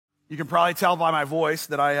You can probably tell by my voice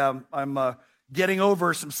that I'm getting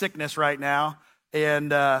over some sickness right now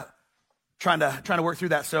and trying to work through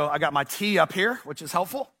that. So I got my tea up here, which is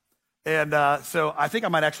helpful. And so I think I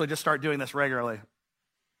might actually just start doing this regularly.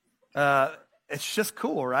 It's just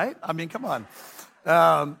cool, right? I mean, come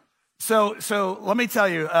on. So let me tell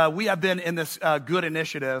you, we have been in this good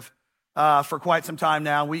initiative for quite some time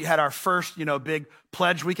now. We had our first, big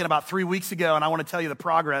pledge weekend about 3 weeks ago, and I want to tell you the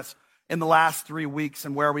progress in the last 3 weeks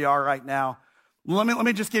and where we are right now. Let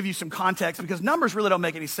me just give you some context, because numbers really don't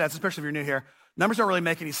make any sense, especially if you're new here. Numbers don't really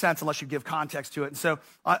make any sense unless you give context to it. And so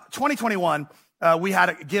 2021, we had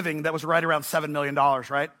a giving that was right around $7 million,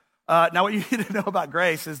 right? Now, what you need to know about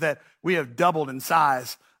Grace is that we have doubled in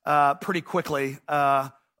size pretty quickly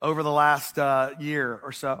over the last year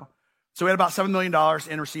or so. So we had about $7 million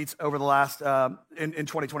in receipts over the last, in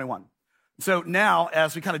 2021. So now,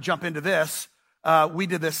 as we kind of jump into this, we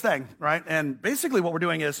did this thing, right? And basically what we're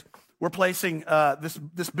doing is we're placing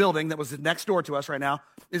this building that was next door to us right now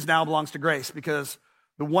now belongs to Grace, because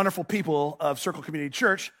the wonderful people of Circle Community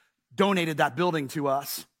Church donated that building to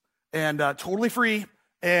us, and totally free,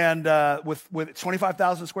 and with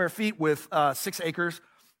 25,000 square feet, with 6 acres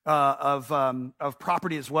of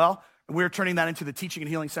property as well. And we're turning that into the Teaching and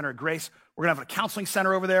Healing Center at Grace. We're gonna have a counseling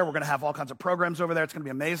center over there. We're gonna have all kinds of programs over there. It's gonna be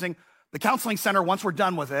amazing. The counseling center, once we're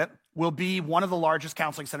done with it, will be one of the largest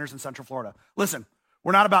counseling centers in Central Florida. Listen,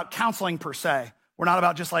 we're not about counseling per se. We're not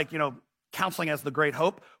about just counseling as the great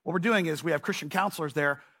hope. What we're doing is we have Christian counselors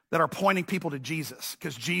there that are pointing people to Jesus,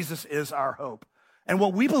 because Jesus is our hope. And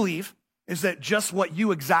what we believe is that just what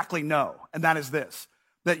you exactly know, and that is this,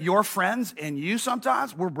 that your friends and you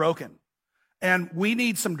sometimes, we're broken. And we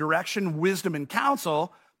need some direction, wisdom, and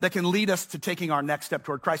counsel that can lead us to taking our next step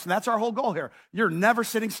toward Christ. And that's our whole goal here. You're never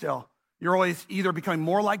sitting still. You're always either becoming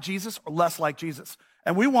more like Jesus or less like Jesus.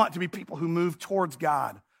 And we want to be people who move towards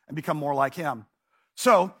God and become more like him.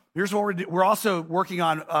 So here's what we're doing. We're also working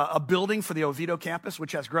on a building for the Oviedo campus,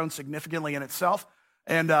 which has grown significantly in itself.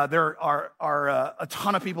 And there are a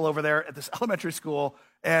ton of people over there at this elementary school,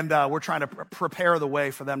 and we're trying to prepare the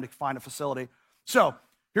way for them to find a facility. So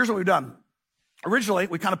here's what we've done. Originally,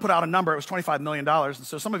 we kind of put out a number. It was $25 million. And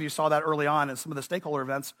so some of you saw that early on in some of the stakeholder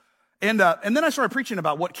events. And then I started preaching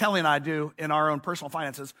about what Kelly and I do in our own personal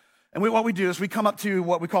finances. And what we do is we come up to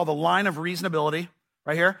what we call the line of reasonability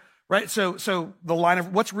right here, right? So the line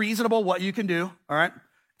of what's reasonable, what you can do, all right?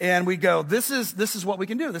 And we go, this is what we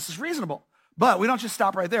can do. This is reasonable. But we don't just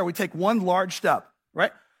stop right there. We take one large step,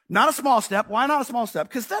 right? Not a small step. Why not a small step?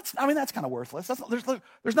 Because that's kind of worthless.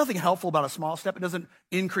 There's nothing helpful about a small step. It doesn't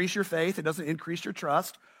increase your faith. It doesn't increase your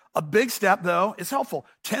trust. A big step, though, is helpful.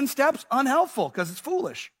 10 steps, unhelpful, because it's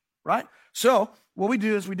foolish, right? So what we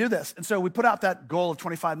do is we do this. And so we put out that goal of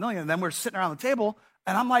 25 million, and then we're sitting around the table,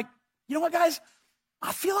 and I'm like, you know what, guys?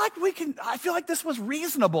 I feel like this was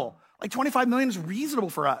reasonable. Like 25 million is reasonable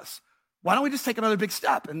for us. Why don't we just take another big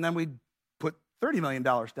step? And then we put $30 million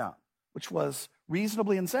down, which was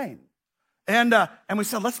reasonably insane. And we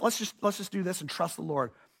said, let's just do this and trust the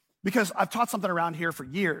Lord. Because I've taught something around here for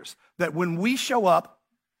years, that when we show up,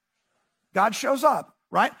 God shows up,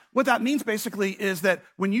 right? What that means basically is that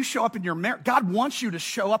when you show up in your marriage, God wants you to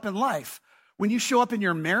show up in life. When you show up in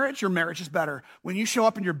your marriage is better. When you show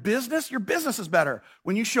up in your business is better.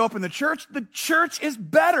 When you show up in the church is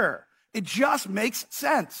better. It just makes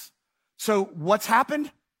sense. So what's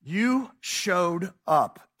happened? You showed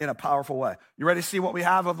up in a powerful way. You ready to see what we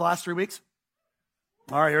have over the last 3 weeks?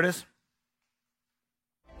 All right, here it is.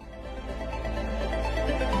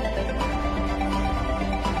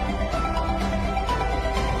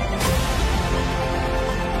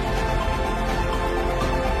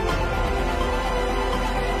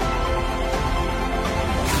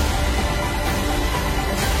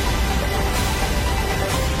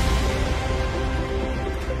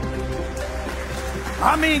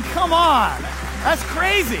 I mean, come on. That's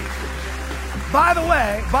crazy. By the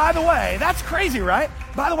way, that's crazy, right?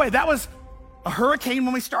 By the way, that was a hurricane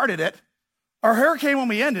when we started it, a hurricane when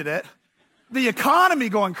we ended it, the economy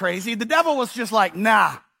going crazy. The devil was just like,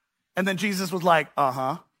 nah. And then Jesus was like,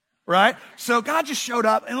 right? So God just showed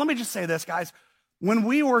up. And let me just say this, guys. When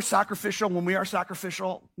we are sacrificial,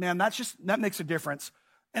 man, that makes a difference.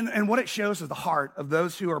 And what it shows is the heart of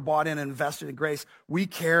those who are bought in and invested in Grace. We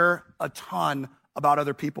care a ton about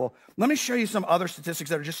other people. Let me show you some other statistics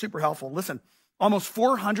that are just super helpful. Listen, almost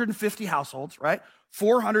 450 households, right?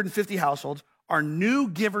 450 households are new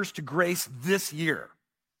givers to Grace this year.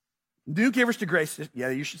 New givers to Grace. Yeah,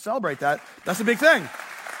 you should celebrate that. That's a big thing.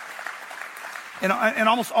 And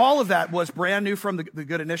almost all of that was brand new from the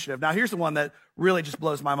Good Initiative. Now, here's the one that really just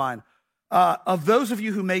blows my mind. Of those of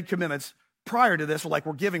you who made commitments, prior to this, or like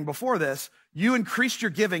we're giving before this, you increased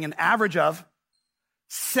your giving an average of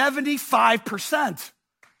 75%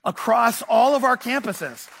 across all of our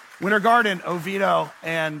campuses, Winter Garden, Oviedo,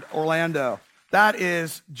 and Orlando. That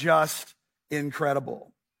is just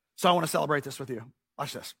incredible. So I want to celebrate this with you.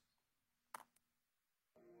 Watch this.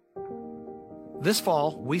 This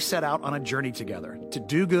fall, we set out on a journey together to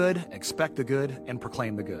do good, expect the good, and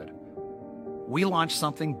proclaim the good. We launched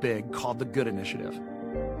something big called the Good Initiative.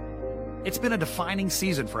 It's been a defining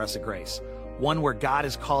season for us at Grace, one where God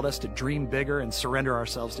has called us to dream bigger and surrender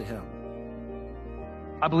ourselves to Him.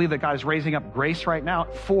 I believe that God is raising up Grace right now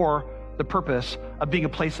for the purpose of being a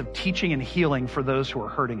place of teaching and healing for those who are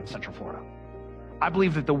hurting in Central Florida. I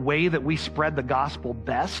believe that the way that we spread the gospel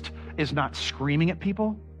best is not screaming at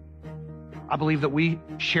people. I believe that we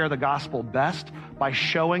share the gospel best by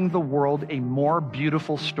showing the world a more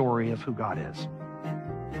beautiful story of who God is.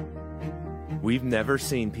 We've never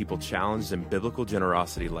seen people challenged in biblical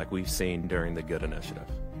generosity like we've seen during the Good Initiative.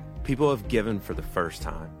 People have given for the first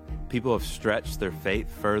time. People have stretched their faith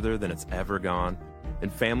further than it's ever gone,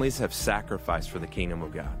 and families have sacrificed for the kingdom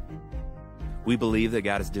of God. We believe that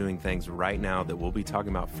God is doing things right now that we'll be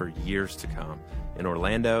talking about for years to come in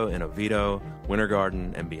Orlando, in Oviedo, Winter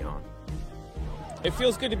Garden, and beyond. It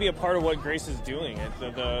feels good to be a part of what Grace is doing.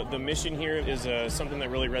 The mission here is something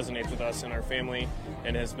that really resonates with us and our family,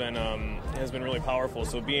 and has been really powerful.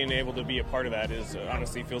 So being able to be a part of that is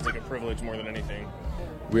honestly feels like a privilege more than anything.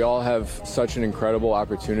 We all have such an incredible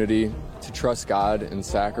opportunity to trust God and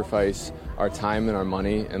sacrifice our time and our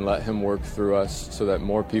money and let Him work through us so that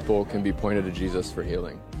more people can be pointed to Jesus for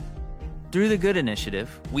healing. Through the Good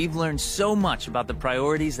Initiative, we've learned so much about the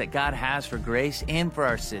priorities that God has for Grace and for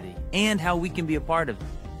our city, and how we can be a part of them.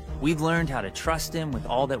 We've learned how to trust Him with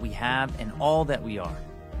all that we have and all that we are.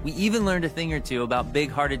 We even learned a thing or two about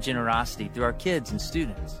big-hearted generosity through our kids and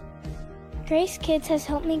students. Grace Kids has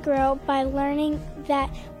helped me grow by learning that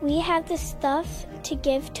we have the stuff to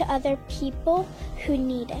give to other people who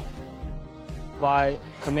need it. By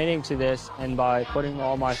committing to this and by putting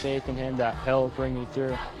all my faith in Him that He'll bring me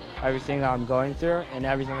through everything that I'm going through and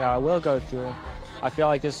everything that I will go through, I feel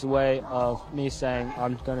like this is a way of me saying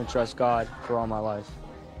I'm going to trust God for all my life.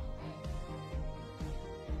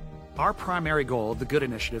 Our primary goal of the Good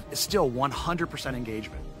Initiative is still 100%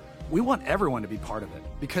 engagement. We want everyone to be part of it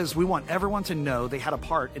because we want everyone to know they had a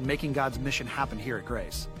part in making God's mission happen here at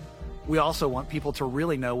Grace. We also want people to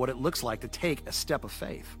really know what it looks like to take a step of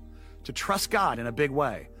faith, to trust God in a big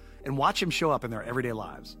way, and watch Him show up in their everyday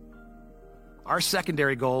lives. Our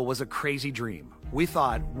secondary goal was a crazy dream. We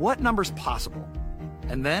thought, what number's possible?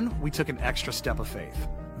 And then we took an extra step of faith.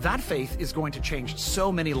 That faith is going to change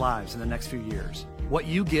so many lives in the next few years. What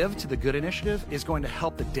you give to the Good Initiative is going to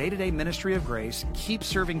help the day-to-day ministry of Grace keep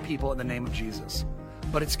serving people in the name of Jesus.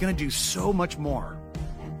 But it's going to do so much more.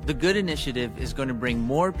 The Good Initiative is going to bring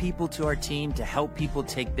more people to our team to help people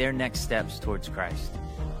take their next steps towards Christ.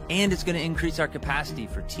 And it's going to increase our capacity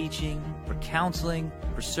for teaching, for counseling,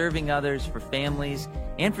 for serving others, for families,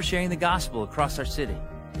 and for sharing the gospel across our city.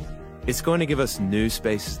 It's going to give us new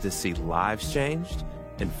spaces to see lives changed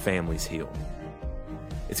and families healed.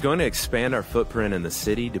 It's going to expand our footprint in the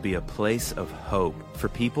city to be a place of hope for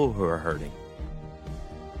people who are hurting.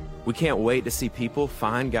 We can't wait to see people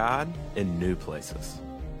find God in new places.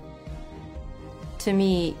 To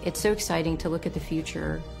me, it's so exciting to look at the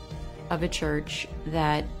future of a church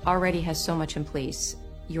that already has so much in place.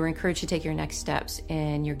 You're encouraged to take your next steps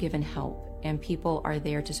and you're given help and people are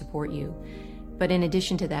there to support you. But in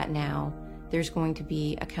addition to that now, there's going to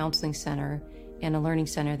be a counseling center and a learning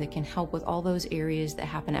center that can help with all those areas that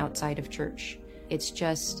happen outside of church. It's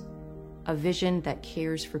just a vision that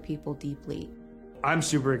cares for people deeply. I'm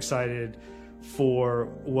super excited for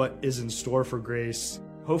what is in store for Grace.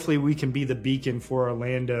 Hopefully we can be the beacon for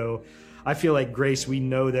Orlando. I feel like Grace, we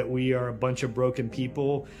know that we are a bunch of broken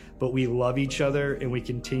people, but we love each other and we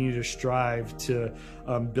continue to strive to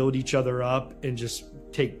build each other up and just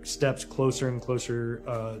take steps closer and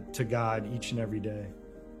closer to God each and every day.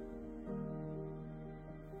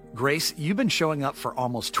 Grace, you've been showing up for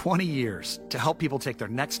almost 20 years to help people take their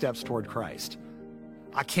next steps toward Christ.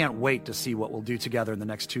 I can't wait to see what we'll do together in the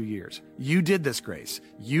next 2 years. You did this, Grace.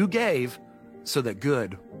 You gave so that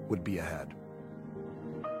good would be ahead.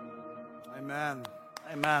 Amen.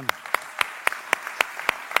 Amen.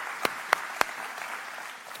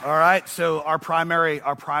 All right, so our primary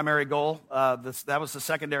goal, that was the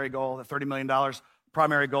secondary goal, the $30 million.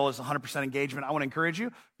 Primary goal is 100% engagement. I want to encourage you.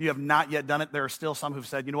 If you have not yet done it, there are still some who've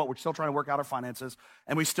said, you know what, we're still trying to work out our finances,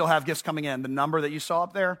 and we still have gifts coming in. The number that you saw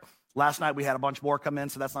up there, last night we had a bunch more come in,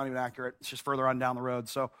 so that's not even accurate. It's just further on down the road.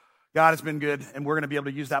 So God has been good, and we're going to be able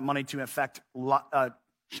to use that money to affect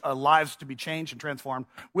lives to be changed and transformed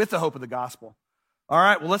with the hope of the gospel. All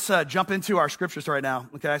right, well, let's jump into our scriptures right now,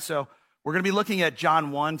 okay? So we're going to be looking at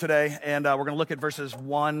John 1 today, and we're going to look at verses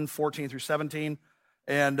 1, 14 through 17,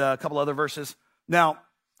 and a couple other verses. Now,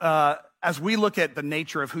 as we look at the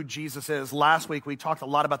nature of who Jesus is, last week we talked a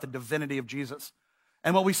lot about the divinity of Jesus.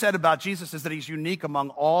 And what we said about Jesus is that he's unique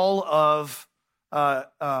among all of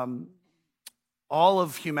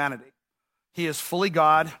humanity. He is fully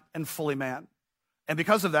God and fully man. And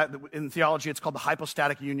because of that, in theology, it's called the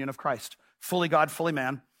hypostatic union of Christ. Fully God, fully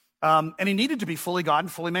man. And he needed to be fully God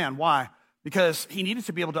and fully man. Why? Because he needed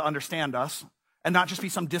to be able to understand us and not just be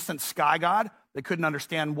some distant sky God that couldn't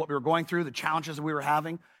understand what we were going through, the challenges that we were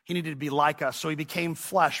having. He needed to be like us. So he became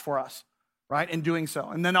flesh for us, right, in doing so.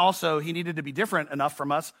 And then also he needed to be different enough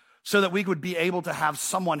from us so that we would be able to have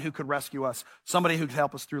someone who could rescue us, somebody who could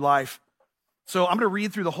help us through life. So I'm going to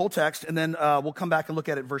read through the whole text, and then we'll come back and look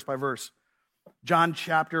at it verse by verse. John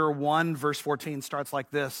chapter 1, verse 14 starts like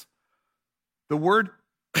this. The Word,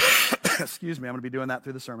 excuse me, I'm going to be doing that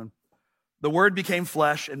through the sermon. The Word became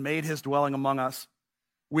flesh and made his dwelling among us.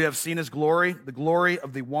 We have seen his glory, the glory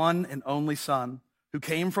of the one and only Son, who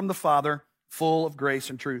came from the Father, full of grace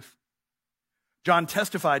and truth. John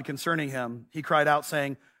testified concerning him. He cried out,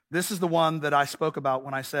 saying, "This is the one that I spoke about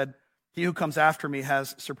when I said, he who comes after me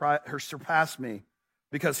has surpassed me,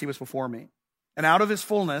 because he was before me. And out of his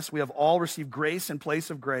fullness we have all received grace in place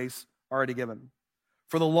of grace already given.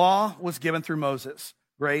 For the law was given through Moses.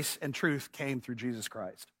 Grace and truth came through Jesus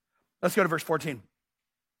Christ." Let's go to verse 14.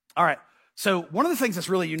 All right. So one of the things that's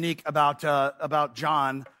really unique about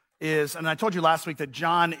John is, and I told you last week that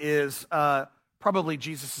John is probably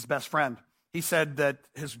Jesus' best friend. He said that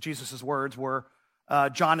Jesus' words were,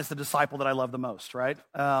 John is the disciple that I love the most, right?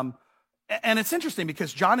 And it's interesting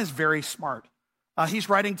because John is very smart. He's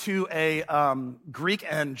writing to a Greek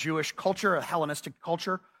and Jewish culture, a Hellenistic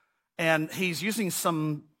culture, and he's using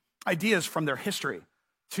some ideas from their history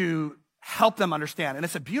to help them understand. And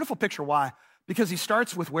it's a beautiful picture. Why? Because he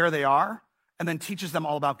starts with where they are and then teaches them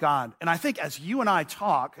all about God. And I think as you and I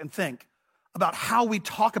talk and think about how we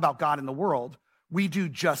talk about God in the world, we do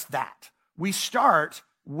just that. We start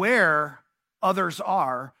where others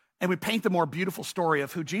are, and we paint the more beautiful story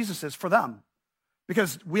of who Jesus is for them.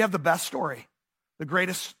 Because we have the best story, the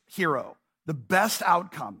greatest hero, the best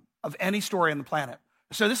outcome of any story on the planet.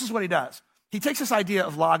 So this is what he does. He takes this idea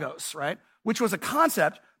of logos, right, which was a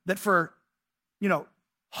concept that for,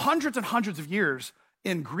 hundreds and hundreds of years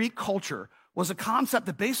in Greek culture was a concept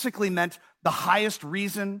that basically meant the highest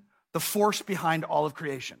reason, the force behind all of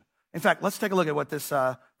creation. In fact, let's take a look at what this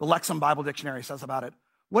the Lexham Bible Dictionary says about it.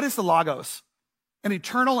 What is the logos? An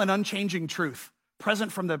eternal and unchanging truth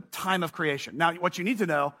present from the time of creation. Now, what you need to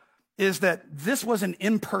know is that this was an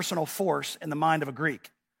impersonal force in the mind of a Greek.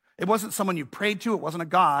 It wasn't someone you prayed to. It wasn't a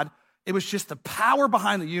god. It was just the power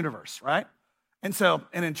behind the universe, right? And so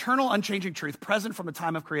an eternal, unchanging truth present from the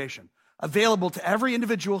time of creation, available to every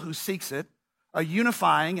individual who seeks it, a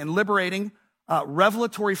unifying and liberating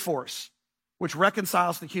revelatory force which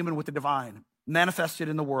reconciles the human with the divine, manifested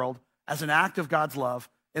in the world as an act of God's love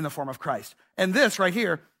in the form of Christ. And this right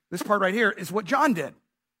here, this part right here is what John did.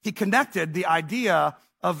 He connected the idea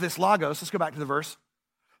of this logos. Let's go back to the verse.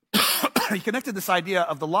 He connected this idea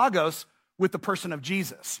of the logos with the person of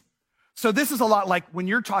Jesus. So this is a lot like when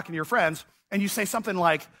you're talking to your friends and you say something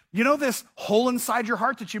like, this hole inside your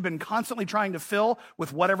heart that you've been constantly trying to fill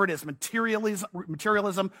with whatever it is,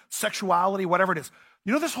 materialism, sexuality, whatever it is.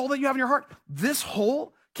 This hole that you have in your heart? This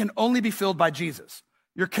hole can only be filled by Jesus.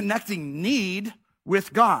 You're connecting need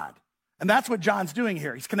with God. And that's what John's doing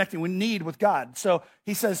here. He's connecting with need with God. So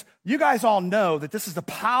he says, you guys all know that this is the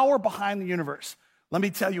power behind the universe. Let me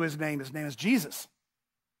tell you his name. His name is Jesus.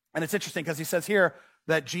 And it's interesting because he says here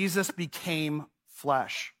that Jesus became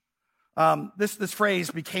flesh. This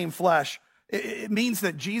phrase, became flesh, it means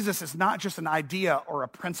that Jesus is not just an idea or a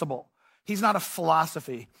principle. He's not a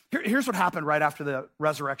philosophy. Here's what happened right after the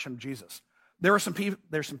resurrection of Jesus. There's some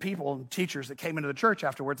people and teachers that came into the church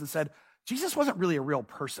afterwards and said, Jesus wasn't really a real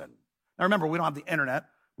person. Now remember, we don't have the internet.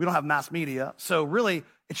 We don't have mass media. So really,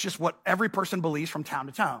 it's just what every person believes from town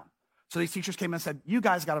to town. So these teachers came and said, you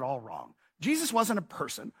guys got it all wrong. Jesus wasn't a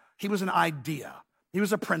person. He was an idea. He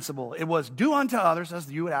was a principle. It was do unto others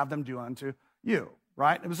as you would have them do unto you,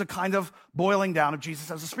 right? It was a kind of boiling down of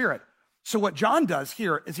Jesus as a spirit. So what John does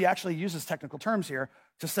here is he actually uses technical terms here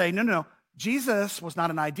to say, no, Jesus was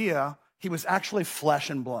not an idea. He was actually flesh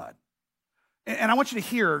and blood. And I want you to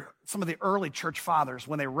hear some of the early church fathers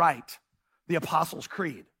when they write the Apostles'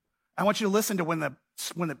 Creed. I want you to listen to when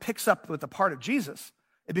it picks up with the part of Jesus.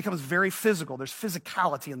 it becomes very physical. There's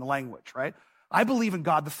physicality in the language, right? I believe in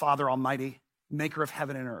God the Father Almighty, maker of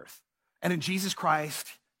heaven and earth, and in Jesus Christ,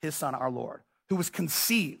 his Son, our Lord, who was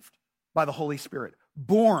conceived by the Holy Spirit,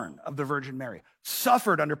 born of the Virgin Mary,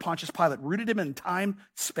 suffered under Pontius Pilate, rooted him in time,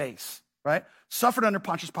 space, right? Suffered under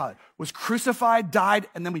Pontius Pilate, was crucified, died,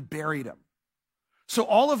 and then we buried him. So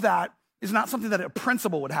all of that is not something that a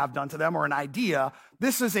principal would have done to them or an idea.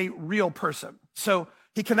 This is a real person. So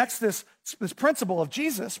he connects this principle of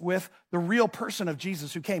Jesus with the real person of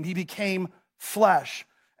Jesus who came. He became flesh.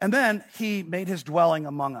 And then he made his dwelling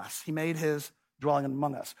among us. He made his dwelling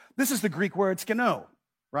among us. This is the Greek word skeno,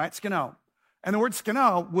 right? Skeno. And the word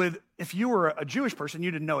skeno would, if you were a Jewish person,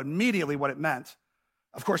 you didn't know immediately what it meant.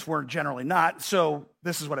 Of course, we're generally not, so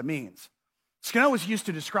this is what it means. Skeno was used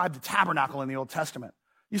to describe the tabernacle in the Old Testament.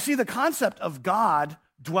 You see, the concept of God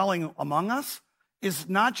dwelling among us is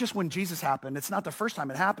not just when Jesus happened. It's not the first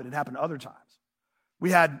time it happened other times.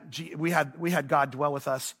 We had God dwell with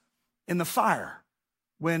us in the fire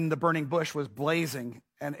when the burning bush was blazing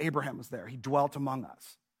and Abraham was there. He dwelt among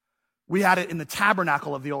us. We had it in the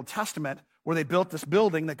tabernacle of the Old Testament where they built this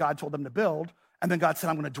building that God told them to build, and then God said,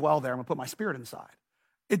 I'm going to dwell there. I'm going to put my spirit inside.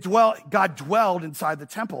 God dwelled inside the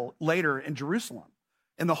temple later in Jerusalem,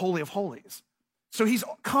 in the Holy of Holies. So he's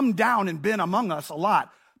come down and been among us a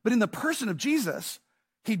lot. But in the person of Jesus,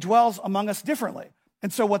 he dwells among us differently.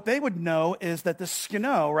 And so what they would know is that the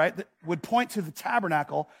skeno, right, that would point to the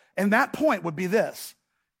tabernacle, and that point would be this.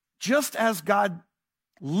 Just as God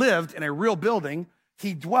lived in a real building,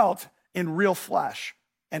 he dwelt in real flesh,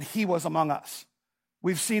 and he was among us.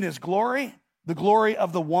 We've seen his glory, the glory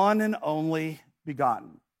of the one and only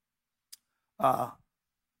begotten.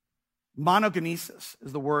 Monogenesis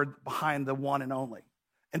is the word behind the one and only.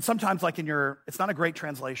 And sometimes, like it's not a great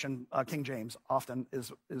translation, King James often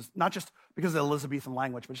is not just because of the Elizabethan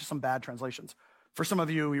language, but just some bad translations. For some of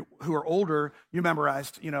you who are older, you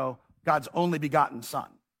memorized, God's only begotten son,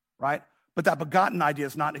 right? But that begotten idea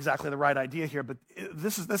is not exactly the right idea here. But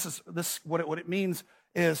what it means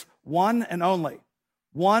is one and only,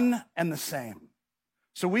 one and the same.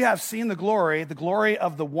 So we have seen the glory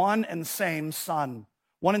of the one and same Son.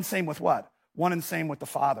 One and same with what? One and same with the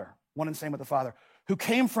Father. One and same with the Father, who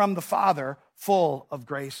came from the Father, full of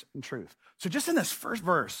grace and truth. So just in this first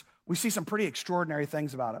verse, we see some pretty extraordinary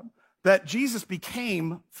things about him. That Jesus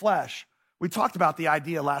became flesh. We talked about the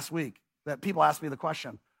idea last week that people asked me the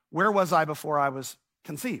question, where was I before I was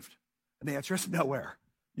conceived? And the answer is nowhere.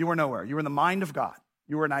 You were nowhere. You were in the mind of God.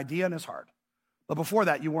 You were an idea in his heart. But before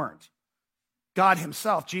that, you weren't. God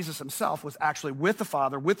himself, Jesus himself, was actually with the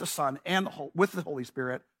Father, with the Son, and with the Holy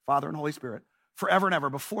Spirit, Father and Holy Spirit, forever and ever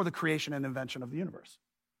before the creation and invention of the universe,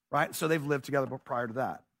 right? So they've lived together prior to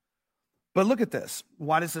that. But look at this.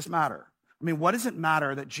 Why does this matter? I mean, what does it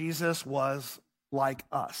matter that Jesus was like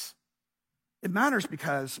us? It matters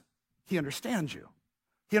because he understands you.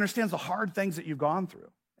 He understands the hard things that you've gone through.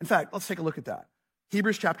 In fact, let's take a look at that.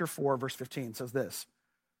 Hebrews chapter 4, verse 15 says this,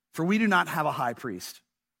 "For we do not have a high priest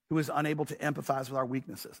who is unable to empathize with our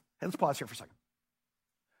weaknesses." Hey, let's pause here for a second.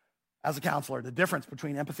 As a counselor, the difference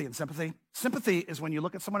between empathy and sympathy. Sympathy is when you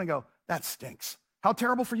look at someone and go, that stinks. How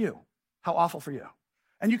terrible for you. How awful for you.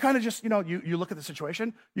 And you kind of just, you look at the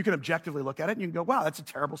situation, you can objectively look at it and you can go, wow, that's a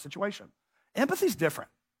terrible situation. Empathy is different.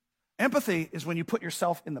 Empathy is when you put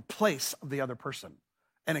yourself in the place of the other person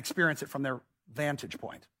and experience it from their vantage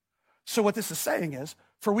point. So what this is saying is,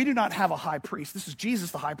 for we do not have a high priest. This is Jesus,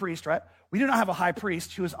 the high priest, right? We do not have a high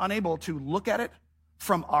priest who is unable to look at it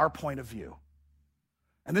from our point of view.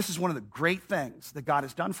 And this is one of the great things that God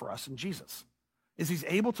has done for us in Jesus, is he's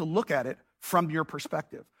able to look at it from your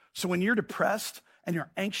perspective. So when you're depressed and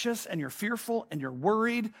you're anxious and you're fearful and you're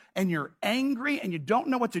worried and you're angry and you don't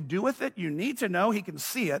know what to do with it, you need to know he can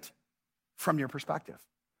see it from your perspective.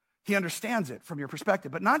 He understands it from your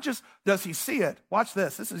perspective. But not just does he see it, watch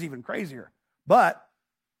this, this is even crazier. But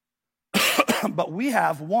we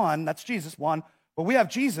have one, that's Jesus, but we have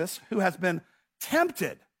Jesus who has been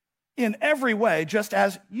tempted in every way, just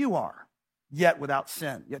as you are, yet without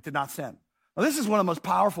sin, yet did not sin. Now, this is one of the most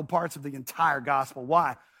powerful parts of the entire gospel.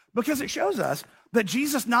 Why? Because it shows us that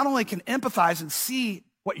Jesus not only can empathize and see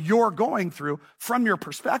what you're going through from your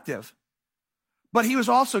perspective, but he was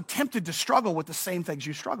also tempted to struggle with the same things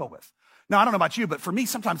you struggle with. Now, I don't know about you, but for me,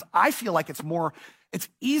 sometimes I feel like it's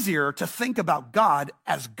easier to think about God,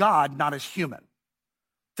 not as human.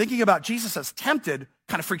 Thinking about Jesus as tempted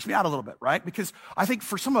kind of freaks me out a little bit, right? Because I think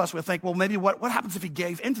for some of us, we'll think, well, maybe what happens if he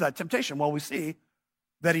gave into that temptation? Well, we see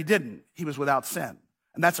that he didn't. He was without sin.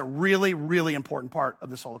 And that's a really, really important part of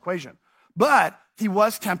this whole equation. But he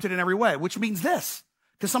was tempted in every way, which means this.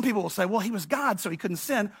 Because some people will say, well, he was God, so he couldn't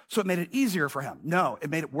sin, so it made it easier for him. No,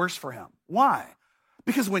 it made it worse for him. Why?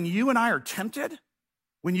 Because when you and I are tempted,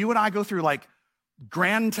 when you and I go through like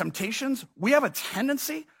grand temptations, we have a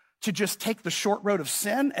tendency to just take the short road of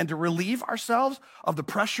sin and to relieve ourselves of the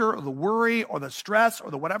pressure or the worry or the stress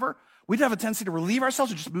or the whatever. We'd have a tendency to relieve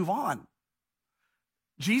ourselves and just move on.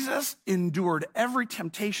 Jesus endured every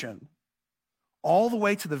temptation all the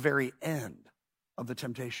way to the very end of the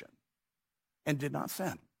temptation and did not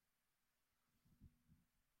sin.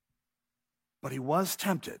 But he was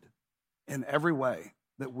tempted in every way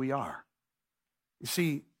that we are. You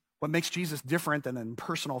see, what makes Jesus different than an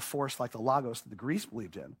impersonal force like the Logos that the Greeks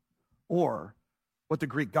believed in, or what the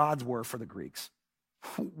Greek gods were for the Greeks,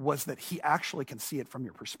 was that he actually can see it from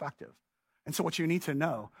your perspective. And so what you need to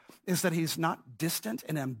know is that he's not distant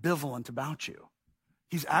and ambivalent about you.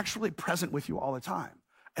 He's actually present with you all the time.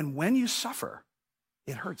 And when you suffer,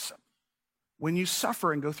 it hurts him. When you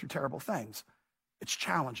suffer and go through terrible things, it's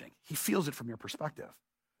challenging. He feels it from your perspective.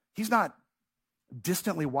 He's not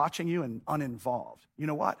distantly watching you and uninvolved. You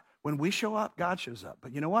know what? When we show up, God shows up.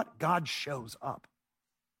 But you know what? God shows up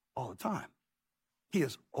all the time. He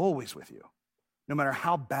is always with you, no matter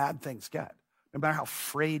how bad things get, no matter how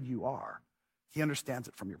afraid you are. He understands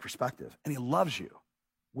it from your perspective, and he loves you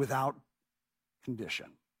without condition.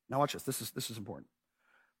 Now watch this. This is important.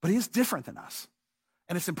 But he is different than us.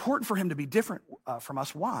 And it's important for him to be different from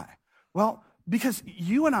us. Why? Well, because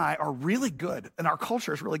you and I are really good, and our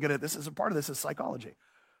culture is really good at this. As a part of this is psychology.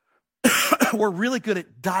 We're really good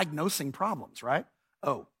at diagnosing problems, right?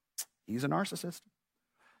 Oh, he's a narcissist.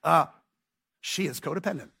 She is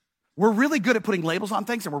codependent. We're really good at putting labels on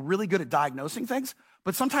things, and we're really good at diagnosing things,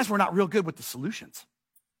 but sometimes we're not real good with the solutions.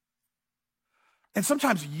 And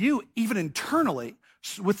sometimes you, even internally,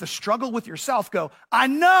 with the struggle with yourself, go, I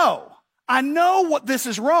know what this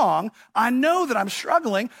is wrong. I know that I'm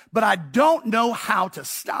struggling, but I don't know how to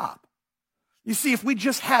stop. You see, if we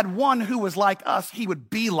just had one who was like us, he would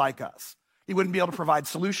be like us. He wouldn't be able to provide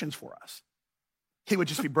solutions for us. He would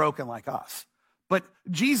just be broken like us. But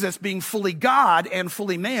Jesus, being fully God and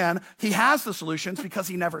fully man, he has the solutions because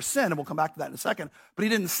he never sinned. And we'll come back to that in a second. But he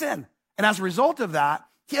didn't sin. And as a result of that,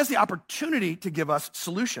 he has the opportunity to give us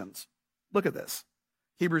solutions. Look at this.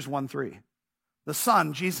 Hebrews 1:3. The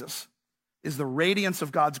Son, Jesus, is the radiance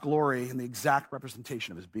of God's glory and the exact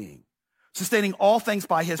representation of his being, sustaining all things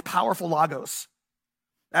by his powerful Logos.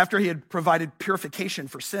 After he had provided purification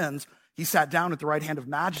for sins, he sat down at the right hand of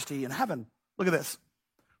majesty in heaven. Look at this.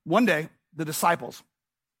 One day, the disciples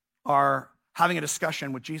are having a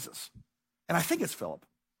discussion with Jesus. And I think it's Philip,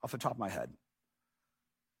 off the top of my head.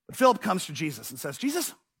 But Philip comes to Jesus and says,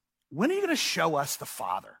 Jesus, when are you going to show us the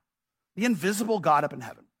Father, the invisible God up in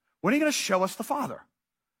heaven? When are you going to show us the Father?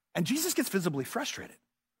 And Jesus gets visibly frustrated.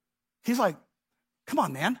 He's like, come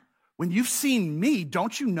on, man. When you've seen me,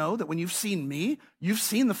 don't you know that when you've seen me, you've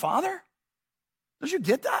seen the Father? Don't you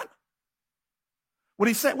get that? What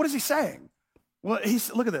is he saying? Well,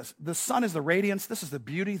 look at this. The Son is the radiance. This is the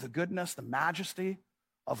beauty, the goodness, the majesty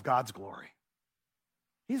of God's glory.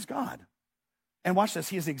 He's God. And watch this.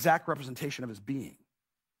 He is the exact representation of his being.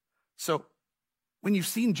 So when you've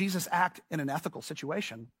seen Jesus act in an ethical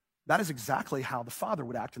situation, that is exactly how the Father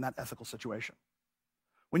would act in that ethical situation.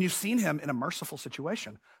 When you've seen him in a merciful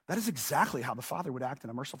situation, that is exactly how the Father would act in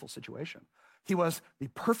a merciful situation. He was the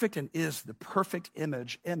perfect and is the perfect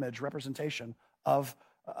image representation of,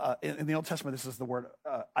 in the Old Testament, this is the word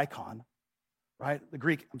icon, right? In the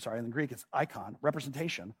Greek, it's icon,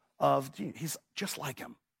 representation of Jesus. He's just like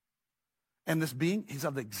him. And this being, he's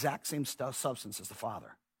of the exact same substance as the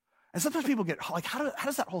Father. And sometimes people get like, how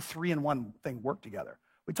does that whole 3-in-1 thing work together?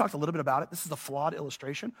 We talked a little bit about it. This is a flawed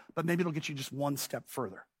illustration, but maybe it'll get you just one step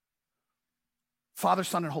further. Father,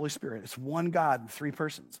 Son, and Holy Spirit. It's one God in 3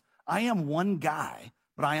 persons. I am one guy,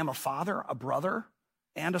 but I am a father, a brother,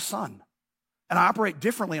 and a son. And I operate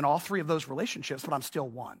differently in all 3 of those relationships, but I'm still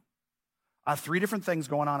one. I have 3 different things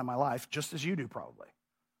going on in my life, just as you do probably,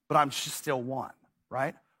 but I'm just still one,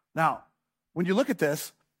 right? Now, when you look at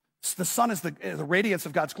this, the Son is the radiance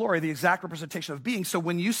of God's glory, the exact representation of being. So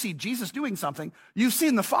when you see Jesus doing something, you've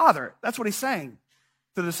seen the Father. That's what he's saying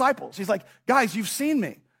to the disciples. He's like, guys, you've seen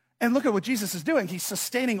me. And look at what Jesus is doing. He's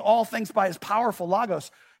sustaining all things by his powerful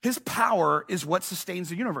Logos. His power is what sustains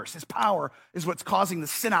the universe. His power is what's causing the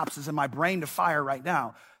synapses in my brain to fire right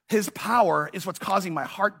now. His power is what's causing my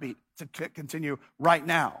heartbeat to continue right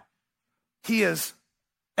now. He is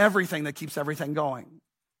everything that keeps everything going.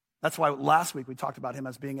 That's why last week we talked about him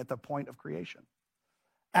as being at the point of creation.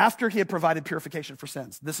 After he had provided purification for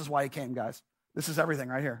sins, this is why he came, guys. This is everything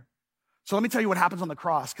right here. So let me tell you what happens on the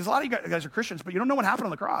cross, because a lot of you guys are Christians, but you don't know what happened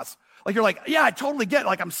on the cross. Like, you're like, yeah, I totally get it.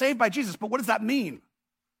 Like, I'm saved by Jesus, but what does that mean?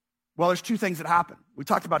 Well, there's two things that happen. We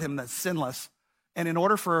talked about him as sinless, and in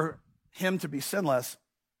order for him to be sinless,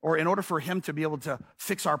 or in order for him to be able to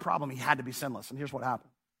fix our problem, he had to be sinless. And here's what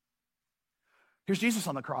happened. Here's Jesus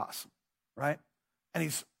on the cross, right? And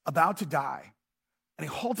he's about to die, and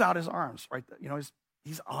he holds out his arms, right? You know,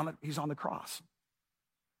 he's on the cross.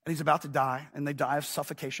 And he's about to die, and they die of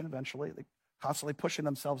suffocation eventually. They constantly pushing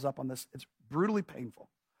themselves up on this. It's brutally painful.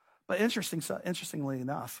 But interestingly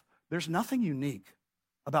enough, there's nothing unique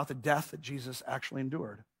about the death that Jesus actually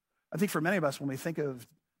endured. I think for many of us, when we think of,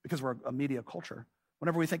 because we're a media culture,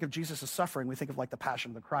 whenever we think of Jesus' suffering, we think of like the Passion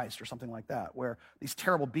of the Christ or something like that, where these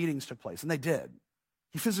terrible beatings took place, and they did.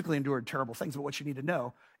 He physically endured terrible things, but what you need to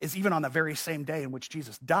know is even on the very same day in which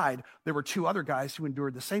Jesus died, there were two other guys who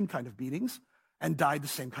endured the same kind of beatings and died the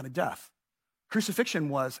same kind of death. Crucifixion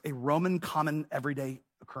was a Roman common everyday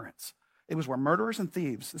occurrence. It was where murderers and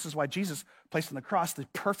thieves, this is why Jesus placed on the cross the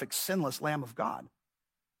perfect sinless Lamb of God,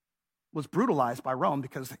 was brutalized by Rome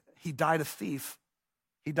because he died a thief,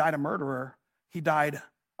 he died a murderer, he died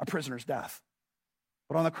a prisoner's death.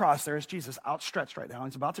 But on the cross, there is Jesus outstretched right now.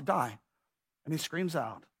 He's about to die, and he screams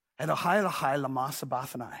out, Elohai, Elohai, lama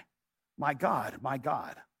sabachthani. My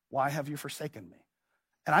God, why have you forsaken me?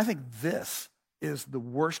 And I think this is the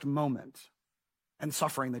worst moment and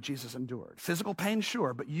suffering that Jesus endured. Physical pain,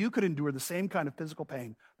 sure, but you could endure the same kind of physical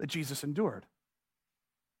pain that Jesus endured.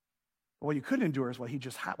 But what you couldn't endure is what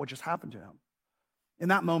just happened to him. In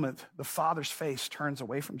that moment, the Father's face turns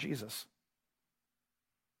away from Jesus.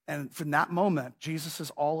 And from that moment, Jesus is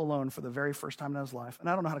all alone for the very first time in his life. And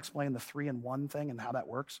I don't know how to explain the 3-in-1 thing and how that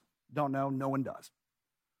works. Don't know, no one does.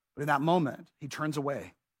 But in that moment, he turns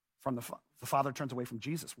away from the Father turns away from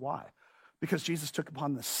Jesus. Why? Because Jesus took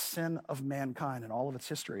upon the sin of mankind and all of its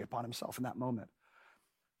history upon himself in that moment.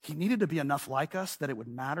 He needed to be enough like us that it would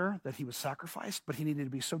matter that he was sacrificed, but he needed to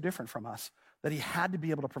be so different from us that he had to be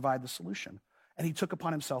able to provide the solution. And he took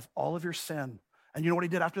upon himself all of your sin. And you know what he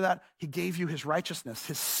did after that? He gave you his righteousness,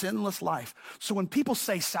 his sinless life. So when people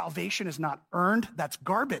say salvation is not earned, that's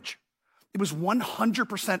garbage. It was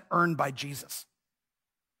 100% earned by Jesus.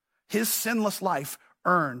 His sinless life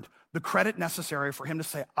earned the credit necessary for him to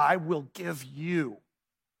say, I will give you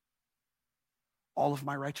all of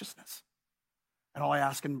my righteousness. And all I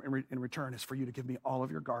ask in return is for you to give me all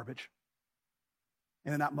of your garbage.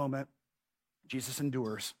 And in that moment, Jesus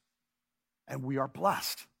endures, and we are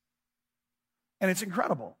blessed. And it's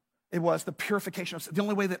incredible. It was the purification of sin. The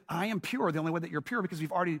only way that I am pure, the only way that you're pure, because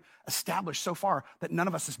we've already established so far that none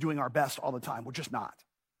of us is doing our best all the time. We're just not.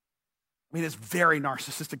 I mean, it's very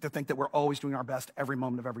narcissistic to think that we're always doing our best every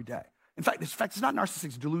moment of every day. In fact, it's not narcissistic,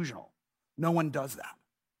 it's delusional. No one does that,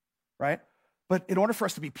 right? But in order for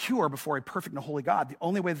us to be pure before a perfect and holy God, the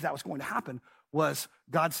only way that was going to happen was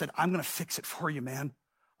God said, I'm going to fix it for you, man.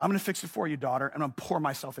 I'm going to fix it for you, daughter, and I'm going to pour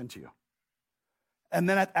myself into you. And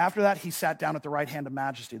then after that, he sat down at the right hand of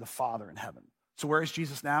majesty, the Father in heaven. So where is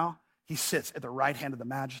Jesus now? He sits at the right hand of the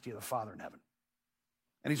majesty of the Father in heaven.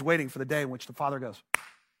 And he's waiting for the day in which the Father goes,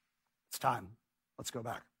 it's time. Let's go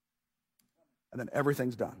back. And then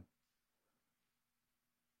everything's done.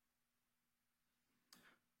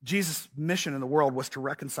 Jesus' mission in the world was to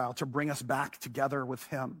reconcile, to bring us back together with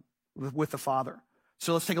him, with the Father.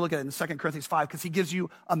 So let's take a look at it in 2 Corinthians 5, because he gives you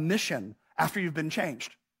a mission after you've been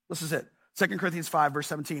changed. This is it. 2 Corinthians 5, verse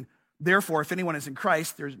 17. Therefore, if anyone is in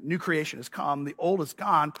Christ, there's new creation has come, the old is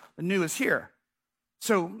gone, the new is here.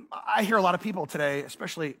 So I hear a lot of people today,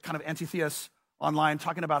 especially kind of anti-theists online,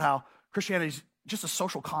 talking about how Christianity is just a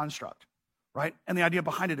social construct, right? And the idea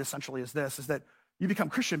behind it essentially is this, is that you become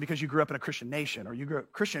Christian because you grew up in a Christian nation, or you grew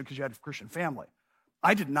up Christian because you had a Christian family.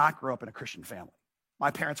 I did not grow up in a Christian family.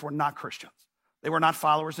 My parents were not Christians. They were not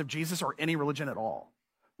followers of Jesus or any religion at all.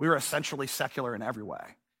 We were essentially secular in every way.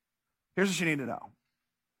 Here's what you need to know.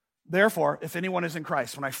 Therefore, if anyone is in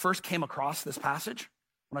Christ, when I first came across this passage,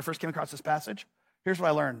 here's what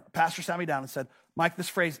I learned. A pastor sat me down and said, Mike, this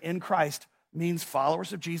phrase, in Christ, means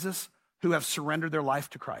followers of Jesus who have surrendered their life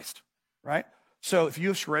to Christ, right? So if you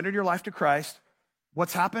have surrendered your life to Christ,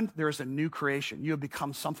 what's happened? There is a new creation. You have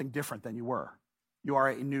become something different than you were. You are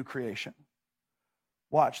a new creation.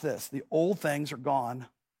 Watch this. The old things are gone,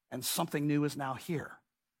 and something new is now here.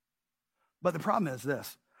 But the problem is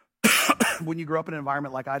this. When you grow up in an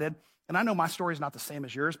environment like I did, and I know my story is not the same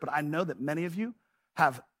as yours, but I know that many of you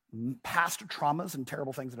have past traumas and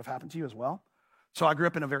terrible things that have happened to you as well. So I grew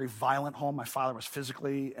up in a very violent home. My father was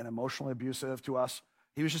physically and emotionally abusive to us.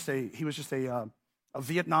 He was just a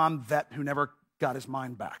Vietnam vet who never got his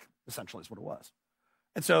mind back, essentially is what it was.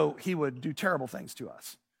 And so he would do terrible things to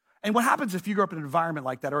us. And what happens if you grow up in an environment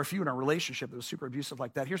like that, or if you're in a relationship that was super abusive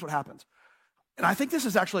like that, here's what happens. And I think this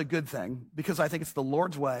is actually a good thing, because I think it's the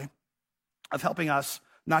Lord's way of helping us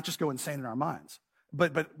not just go insane in our minds,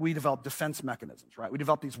 but we develop defense mechanisms, right? We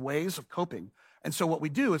develop these ways of coping. And so what we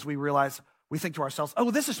do is we realize, we think to ourselves,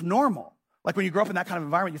 oh, this is normal. Like when you grow up in that kind of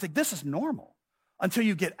environment, you think this is normal, until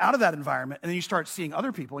you get out of that environment and then you start seeing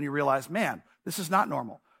other people and you realize, man, this is not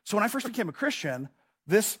normal. So when I first became a Christian,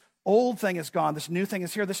 this old thing is gone, this new thing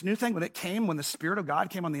is here. This new thing, when the Spirit of God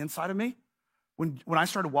came on the inside of me, when I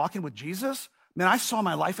started walking with Jesus, man, I saw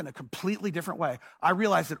my life in a completely different way. I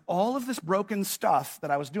realized that all of this broken stuff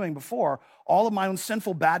that I was doing before, all of my own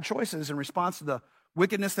sinful bad choices in response to the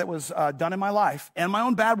wickedness that was done in my life, and my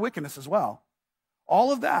own bad wickedness as well,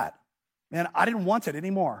 all of that, man, I didn't want it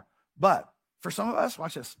anymore. But for some of us,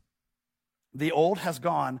 watch this, the old has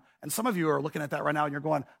gone, and some of you are looking at that right now and you're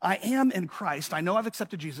going, I am in Christ, I know I've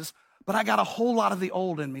accepted Jesus, but I got a whole lot of the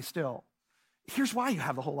old in me still. Here's why you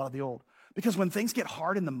have a whole lot of the old. Because when things get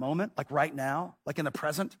hard in the moment, like right now, like in the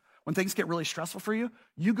present, when things get really stressful for you,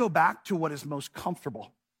 you go back to what is most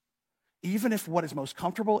comfortable, even if what is most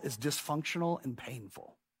comfortable is dysfunctional and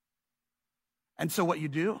painful. And so what you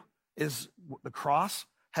do is the cross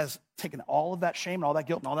has taken all of that shame and all that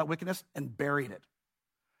guilt and all that wickedness and buried it.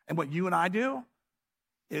 And what you and I do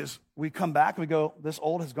is we come back and we go, this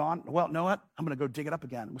old has gone. Well, you know what? I'm going to go dig it up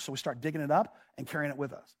again. So we start digging it up and carrying it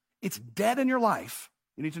with us. It's dead in your life.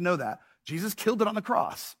 You need to know that. Jesus killed it on the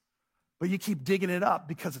cross, but you keep digging it up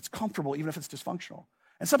because it's comfortable, even if it's dysfunctional.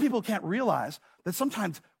 And some people can't realize that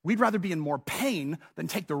sometimes we'd rather be in more pain than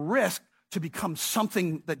take the risk to become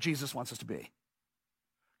something that Jesus wants us to be.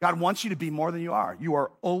 God wants you to be more than you are. You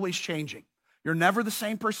are always changing. You're never the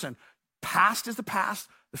same person. Past is the past,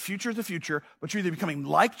 the future is the future, but you're either becoming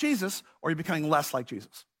like Jesus or you're becoming less like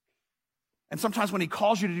Jesus. And sometimes when he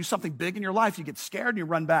calls you to do something big in your life, you get scared and you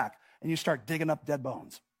run back and you start digging up dead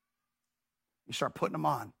bones. You start putting them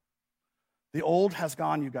on. The old has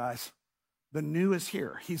gone, you guys. The new is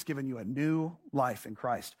here. He's given you a new life in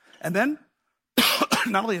Christ. And then,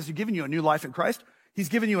 not only has he given you a new life in Christ, he's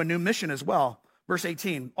given you a new mission as well. Verse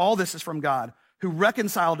 18, all this is from God, who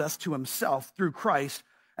reconciled us to himself through Christ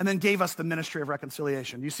and then gave us the ministry of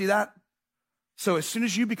reconciliation. Do you see that? So as soon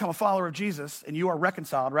as you become a follower of Jesus and you are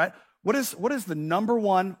reconciled, right? What is the number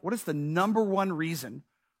one reason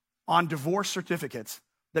on divorce certificates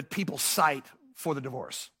that people cite for the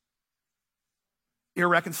divorce?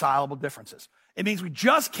 Irreconcilable differences. It means we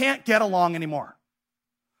just can't get along anymore.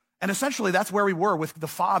 And essentially that's where we were with the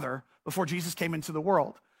Father before Jesus came into the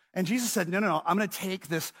world. And Jesus said, no, I'm going to take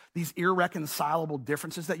these irreconcilable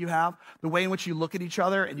differences that you have, the way in which you look at each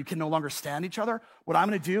other and you can no longer stand each other. What I'm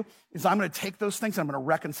going to do is I'm going to take those things and I'm going to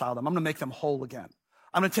reconcile them. I'm going to make them whole again.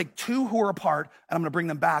 I'm going to take two who are apart and I'm going to bring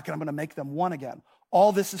them back and I'm going to make them one again.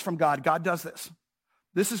 All this is from God. God does this.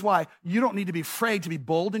 This is why you don't need to be afraid to be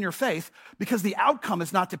bold in your faith, because the outcome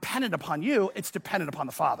is not dependent upon you, it's dependent upon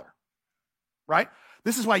the Father, right?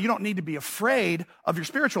 This is why you don't need to be afraid of your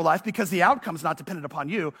spiritual life, because the outcome is not dependent upon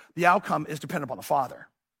you, the outcome is dependent upon the Father,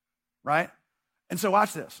 right? And so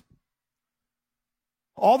watch this.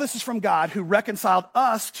 All this is from God, who reconciled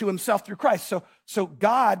us to himself through Christ. So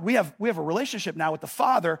God, we have a relationship now with the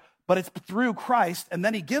Father, but it's through Christ, and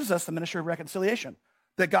then he gives us the ministry of reconciliation,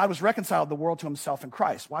 that God was reconciled the world to himself in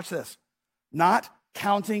Christ. Watch this. Not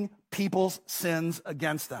counting people's sins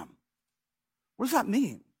against them. What does that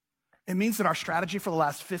mean? It means that our strategy for the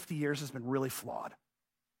last 50 years has been really flawed.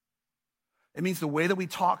 It means the way that we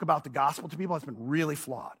talk about the gospel to people has been really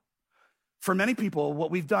flawed. For many people,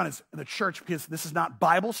 what we've done is the church, because this is not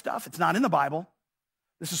Bible stuff, it's not in the Bible.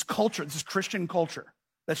 This is culture, this is Christian culture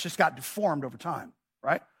that's just got deformed over time,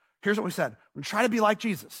 right? Here's what we said. We're going to try to be like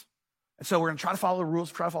Jesus. And so we're going to try to follow the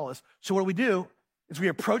rules, try to follow this. So what we do is we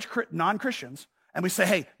approach non-Christians and we say,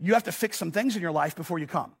 hey, you have to fix some things in your life before you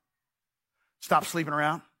come. Stop sleeping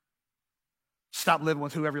around. Stop living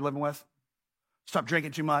with whoever you're living with. Stop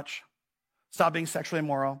drinking too much. Stop being sexually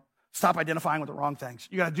immoral. Stop identifying with the wrong things.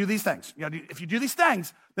 You got to do these things. If you do these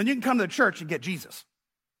things, then you can come to the church and get Jesus.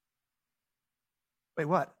 Wait,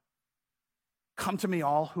 what? Come to me,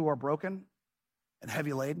 all who are broken and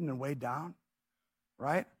heavy laden and weighed down,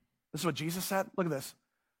 right? This is what Jesus said. Look at this.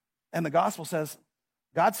 And the gospel says,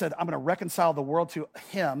 God said, I'm going to reconcile the world to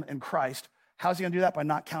him in Christ. How's he going to do that? By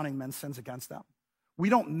not counting men's sins against them. We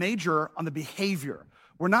don't major on the behavior.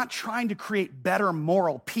 We're not trying to create better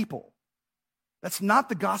moral people. That's not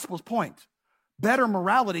the gospel's point. Better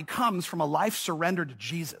morality comes from a life surrendered to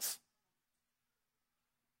Jesus.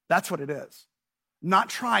 That's what it is. Not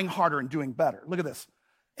trying harder and doing better. Look at this.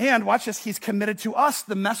 And watch this. He's committed to us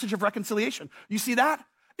the message of reconciliation. You see that?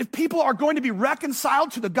 If people are going to be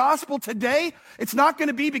reconciled to the gospel today, it's not going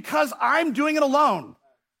to be because I'm doing it alone.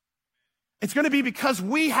 It's going to be because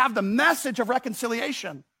we have the message of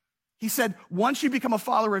reconciliation. He said, once you become a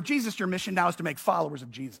follower of Jesus, your mission now is to make followers of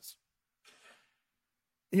Jesus.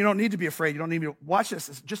 And you don't need to be afraid. You don't need to watch this.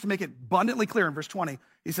 Just to make it abundantly clear in verse 20,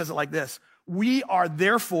 he says it like this. We are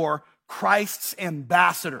therefore Christ's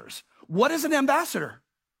ambassadors. What is an ambassador?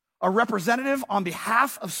 A representative on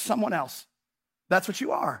behalf of someone else. That's what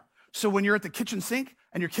you are. So when you're at the kitchen sink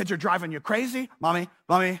and your kids are driving you crazy, mommy,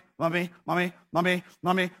 mommy, mommy, mommy, mommy,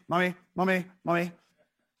 mommy, mommy, mommy, mommy.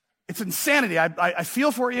 It's insanity. I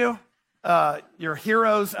feel for you. Your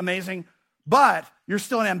hero's amazing, but you're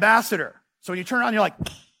still an ambassador. So when you turn on, you're like,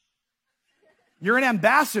 you're an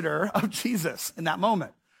ambassador of Jesus in that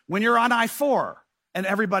moment. When you're on I-4 and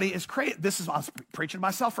everybody is crazy, I'm preaching to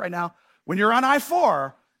myself right now. When you're on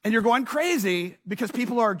I-4 and you're going crazy because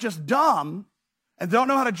people are just dumb and don't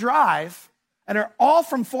know how to drive, and are all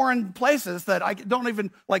from foreign places that I don't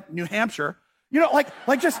even, like New Hampshire, it's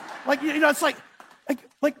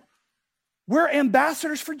like we're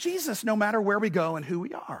ambassadors for Jesus no matter where we go and who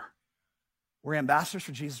we are. We're ambassadors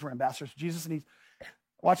for Jesus, we're ambassadors for Jesus, and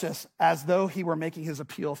watch this, as though he were making his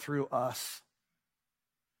appeal through us.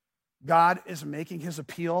 God is making his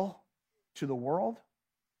appeal to the world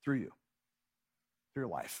through you, through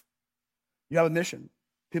your life. You have a mission.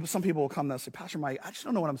 Some people will come and say, Pastor Mike, I just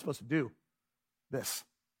don't know what I'm supposed to do. This.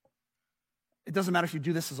 It doesn't matter if you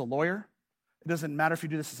do this as a lawyer. It doesn't matter if you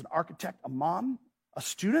do this as an architect, a mom, a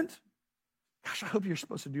student. Gosh, I hope you're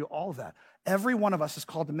supposed to do all of that. Every one of us is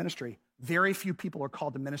called to ministry. Very few people are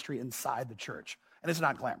called to ministry inside the church. And it's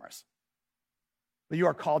not glamorous. But you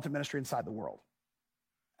are called to ministry inside the world.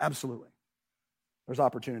 Absolutely. There's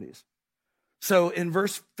opportunities. So in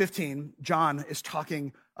verse 15, John is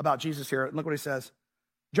talking about Jesus here. Look what he says.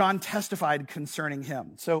 John testified concerning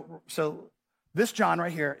him. So this John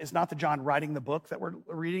right here is not the John writing the book that we're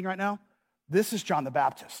reading right now. This is John the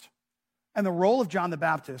Baptist. And the role of John the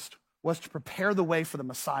Baptist was to prepare the way for the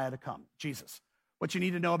Messiah to come, Jesus. What you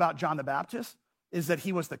need to know about John the Baptist is that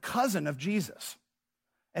he was the cousin of Jesus.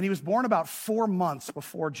 And he was born about 4 months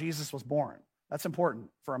before Jesus was born. That's important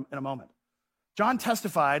in a moment. John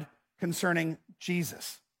testified concerning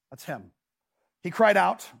Jesus. That's him. He cried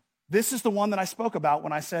out, "This is the one that I spoke about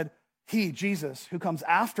when I said, he, Jesus, who comes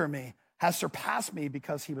after me, has surpassed me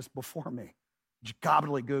because he was before me."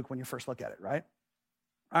 Gobbledygook when you first look at it, right?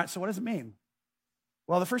 All right, so what does it mean?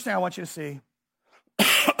 Well, the first thing I want you to see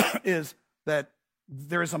is that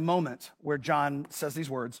there is a moment where John says these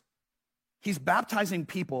words. He's baptizing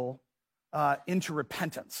people into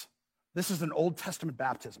repentance. This is an Old Testament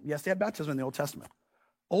baptism. Yes, they had baptism in the Old Testament.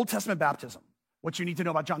 Old Testament baptism. What you need to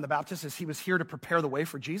know about John the Baptist is he was here to prepare the way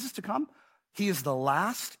for Jesus to come. He is the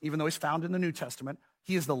last, even though he's found in the New Testament,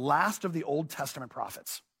 he is the last of the Old Testament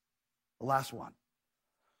prophets. The last one.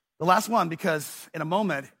 The last one because in a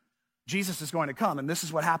moment, Jesus is going to come, and this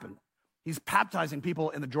is what happened. He's baptizing people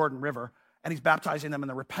in the Jordan River, and he's baptizing them in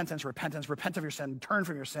the repent of your sin, turn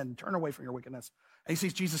from your sin, turn away from your wickedness. And he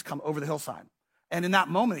sees Jesus come over the hillside. And in that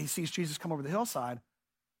moment, he sees Jesus come over the hillside.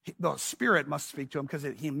 The Spirit must speak to him because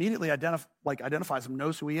he immediately identifies him,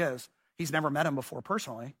 knows who he is. He's never met him before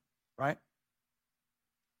personally, right?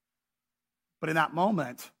 But in that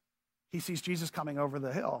moment, he sees Jesus coming over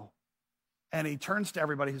the hill, and he turns to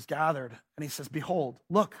everybody who's gathered, and he says, "Behold,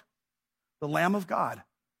 look, the Lamb of God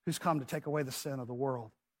who's come to take away the sin of the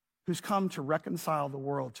world, who's come to reconcile the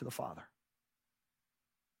world to the Father."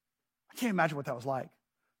 I can't imagine what that was like.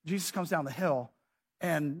 Jesus comes down the hill,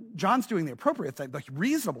 and John's doing the appropriate thing, the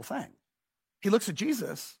reasonable thing. He looks at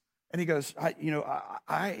Jesus, and he goes,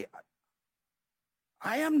 I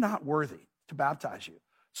am not worthy to baptize you.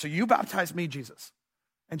 So you baptize me, Jesus.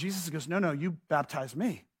 And Jesus goes, no, you baptize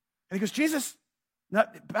me. And he goes, Jesus,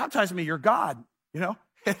 baptize me, you're God,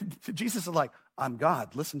 And Jesus is like, I'm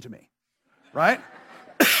God, listen to me, right?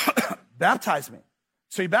 Baptize me.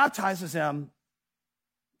 So he baptizes him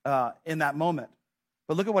in that moment.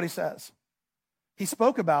 But look at what he says. He's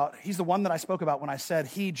the one that I spoke about when I said,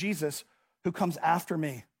 he, Jesus, who comes after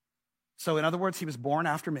me. So in other words, he was born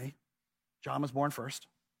after me. John was born first.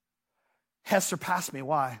 Has surpassed me.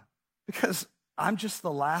 Why? Because I'm just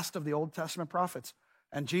the last of the Old Testament prophets.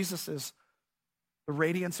 And Jesus is the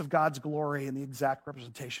radiance of God's glory and the exact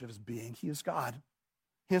representation of his being. He is God.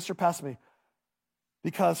 He has surpassed me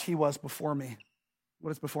because he was before me. What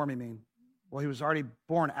does before me mean? Well, he was already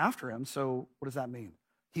born after him, so what does that mean?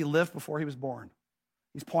 He lived before he was born.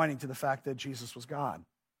 He's pointing to the fact that Jesus was God.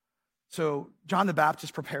 So John the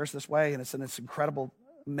Baptist prepares this way, and it's in this incredible,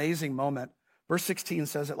 amazing moment. Verse 16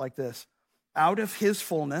 says it like this. Out of his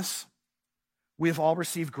fullness, We have all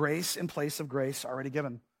received grace in place of grace already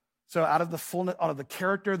given. So out of the fullness, out of the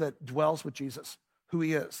character that dwells with Jesus, who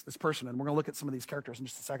he is, this person, and we're going to look at some of these characters in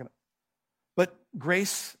just a second. But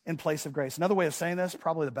grace in place of grace. Another way of saying this,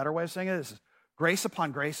 probably the better way of saying it, is grace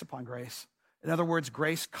upon grace upon grace. In other words,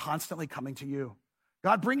 grace constantly coming to you.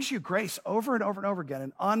 God brings you grace over and over and over again,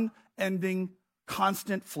 an unending,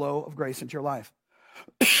 constant flow of grace into your life.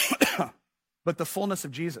 But the fullness of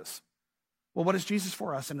Jesus. Well, what is Jesus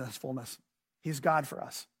for us in his fullness? He's God for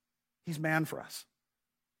us. He's man for us.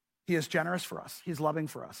 He is generous for us. He's loving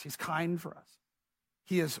for us. He's kind for us.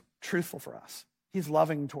 He is truthful for us. He's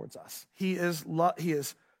loving towards us. He is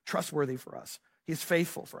trustworthy for us. He's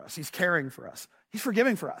faithful for us. He's caring for us. He's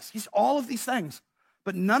forgiving for us. He's all of these things.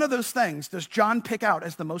 But none of those things does John pick out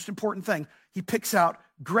as the most important thing. He picks out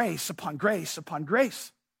grace upon grace upon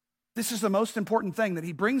grace. This is the most important thing that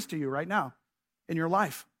he brings to you right now in your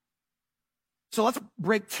life. So let's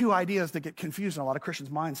break two ideas that get confused in a lot of Christians'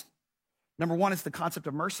 minds. Number one is the concept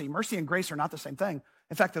of mercy. Mercy and grace are not the same thing.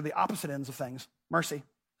 In fact, they're the opposite ends of things. Mercy.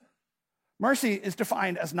 Mercy is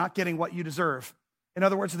defined as not getting what you deserve. In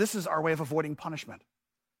other words, this is our way of avoiding punishment.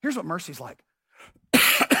 Here's what mercy's like.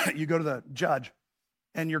 You go to the judge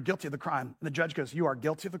and you're guilty of the crime. And the judge goes, you are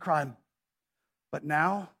guilty of the crime, but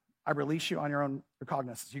now I release you on your own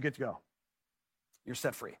recognizance. You get to go. You're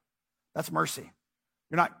set free. That's mercy.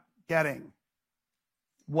 You're not getting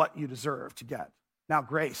what you deserve to get. Now,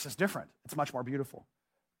 grace is different. It's much more beautiful.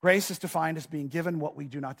 Grace is defined as being given what we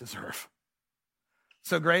do not deserve.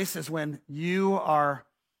 So grace is when you are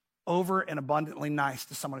over and abundantly nice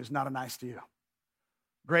to someone who's not nice to you.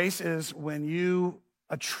 Grace is when you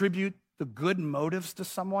attribute the good motives to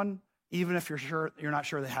someone, even if you're not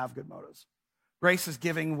sure they have good motives. Grace is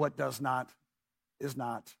giving what is not,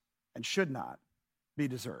 and should not be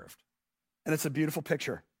deserved. And it's a beautiful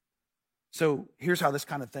picture. So here's how this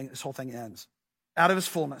whole thing ends. Out of his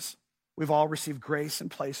fullness, we've all received grace in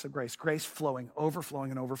place of grace. Grace flowing,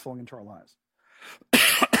 overflowing, and overflowing into our lives.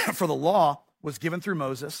 For the law was given through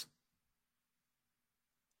Moses.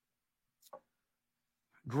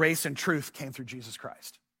 Grace and truth came through Jesus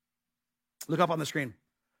Christ. Look up on the screen.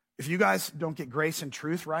 If you guys don't get grace and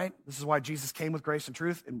truth right, this is why Jesus came with grace and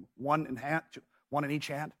truth in one in each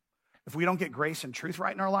hand. If we don't get grace and truth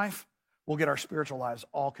right in our life, we'll get our spiritual lives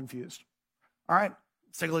all confused. All right,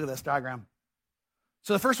 let's take a look at this diagram.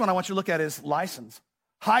 So the first one I want you to look at is license.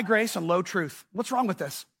 High grace and low truth. What's wrong with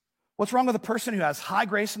this? What's wrong with a person who has high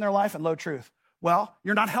grace in their life and low truth? Well,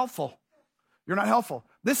 you're not helpful. You're not helpful.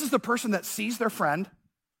 This is the person that sees their friend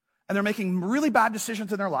and they're making really bad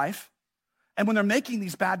decisions in their life. And when they're making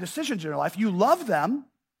these bad decisions in their life, you love them,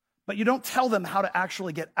 but you don't tell them how to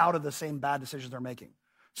actually get out of the same bad decisions they're making.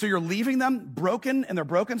 So you're leaving them broken in their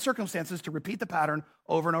broken circumstances to repeat the pattern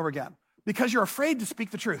over and over again because you're afraid to speak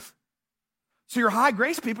the truth. So you're high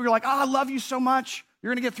grace people, you're like, I love you so much.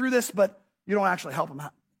 You're going to get through this, but you don't actually help them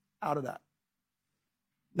out of that.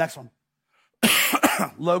 Next one.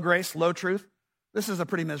 Low grace, low truth. This is a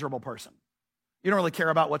pretty miserable person. You don't really care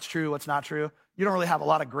about what's true, what's not true. You don't really have a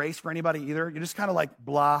lot of grace for anybody either. You're just kind of like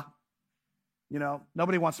blah. You know,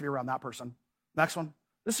 nobody wants to be around that person. Next one.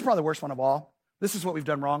 This is probably the worst one of all. This is what we've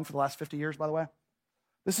done wrong for the last 50 years, by the way.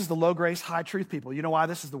 This is the low grace, high truth people. You know why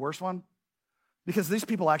this is the worst one? Because these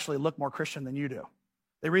people actually look more Christian than you do.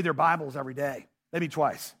 They read their Bibles every day, maybe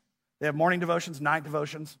twice. They have morning devotions, night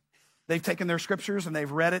devotions. They've taken their scriptures and they've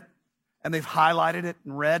read it and they've highlighted it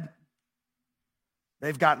and read.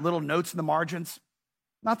 They've got little notes in the margins.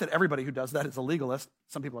 Not that everybody who does that is a legalist.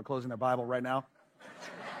 Some people are closing their Bible right now.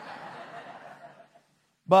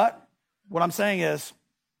 But what I'm saying is,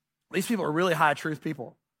 these people are really high truth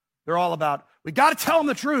people. They're all about, we got to tell them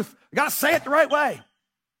the truth. We got to say it the right way.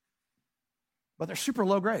 But they're super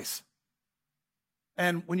low grace.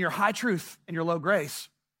 And when you're high truth and you're low grace,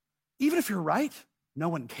 even if you're right, no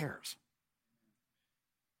one cares.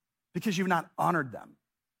 Because you've not honored them.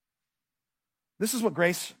 This is what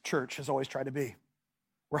Grace Church has always tried to be.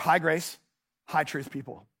 We're high grace, high truth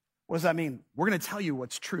people. What does that mean? We're going to tell you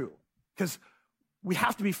what's true. Because we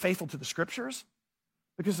have to be faithful to the scriptures.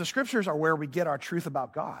 Because the scriptures are where we get our truth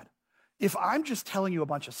about God. If I'm just telling you a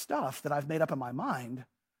bunch of stuff that I've made up in my mind,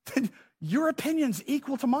 then your opinion's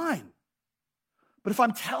equal to mine. But if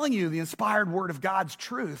I'm telling you the inspired word of God's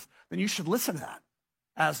truth, then you should listen to that,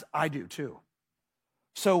 as I do too.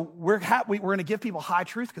 So we're going to give people high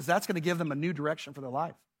truth because that's going to give them a new direction for their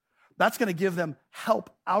life. That's going to give them help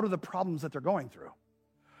out of the problems that they're going through.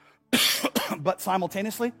 But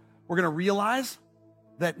simultaneously, we're going to realize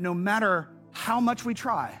that no matter how much we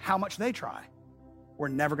try, how much they try, we're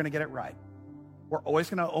never going to get it right. We're always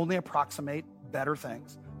going to only approximate better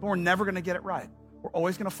things, but we're never going to get it right. We're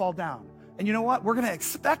always going to fall down. And you know what? We're going to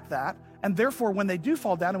expect that. And therefore, when they do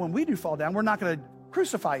fall down and when we do fall down, we're not going to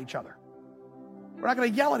crucify each other. We're not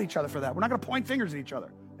going to yell at each other for that. We're not going to point fingers at each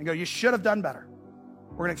other and go, you should have done better.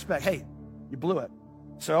 We're going to expect, hey, you blew it.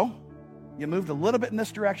 So you moved a little bit in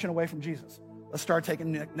this direction away from Jesus. Let's start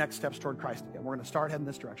taking next steps toward Christ again. We're going to start heading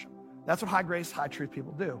this direction. That's what high grace, high truth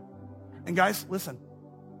people do. And guys, listen,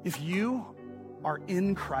 if you are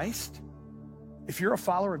in Christ, if you're a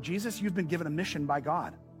follower of Jesus, you've been given a mission by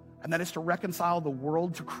God. And that is to reconcile the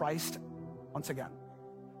world to Christ once again,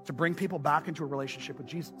 to bring people back into a relationship with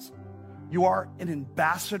Jesus. You are an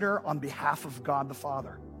ambassador on behalf of God the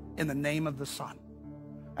Father in the name of the Son.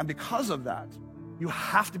 And because of that, you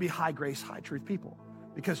have to be high grace, high truth people,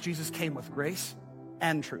 because Jesus came with grace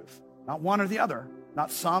and truth. Not one or the other,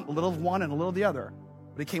 not some, a little of one and a little of the other,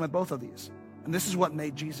 but he came with both of these. And this is what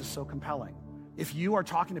made Jesus so compelling. If you are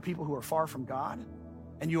talking to people who are far from God,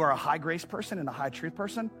 and you are a high grace person and a high truth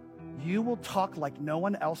person, you will talk like no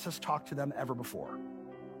one else has talked to them ever before.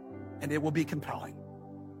 And it will be compelling.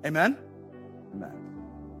 Amen? Amen.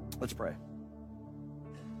 Let's pray.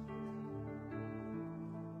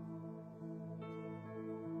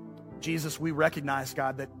 Jesus, we recognize,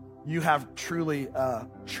 God, that you have truly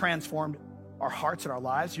transformed our hearts and our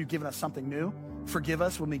lives. You've given us something new. Forgive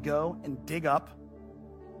us when we go and dig up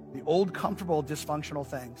the old, comfortable, dysfunctional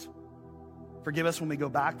things. Forgive us when we go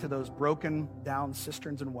back to those broken down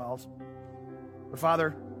cisterns and wells. But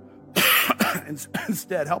Father,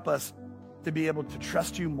 instead, help us to be able to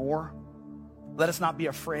trust you more. Let us not be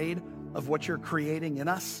afraid of what you're creating in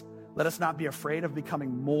us. Let us not be afraid of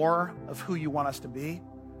becoming more of who you want us to be.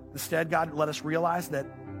 Instead, God, let us realize that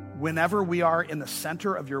whenever we are in the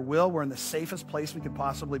center of your will, we're in the safest place we could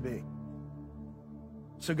possibly be.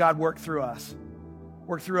 So God, work through us.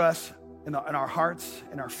 Work through us in our hearts,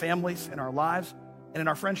 in our families, in our lives, and in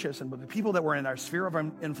our friendships, and with the people that we're in our sphere of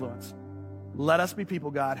influence. Let us be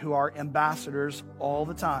people, God, who are ambassadors all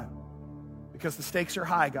the time, because the stakes are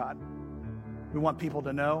high, God. We want people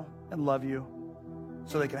to know and love you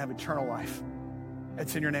so they can have eternal life.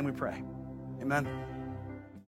 It's in your name we pray. Amen.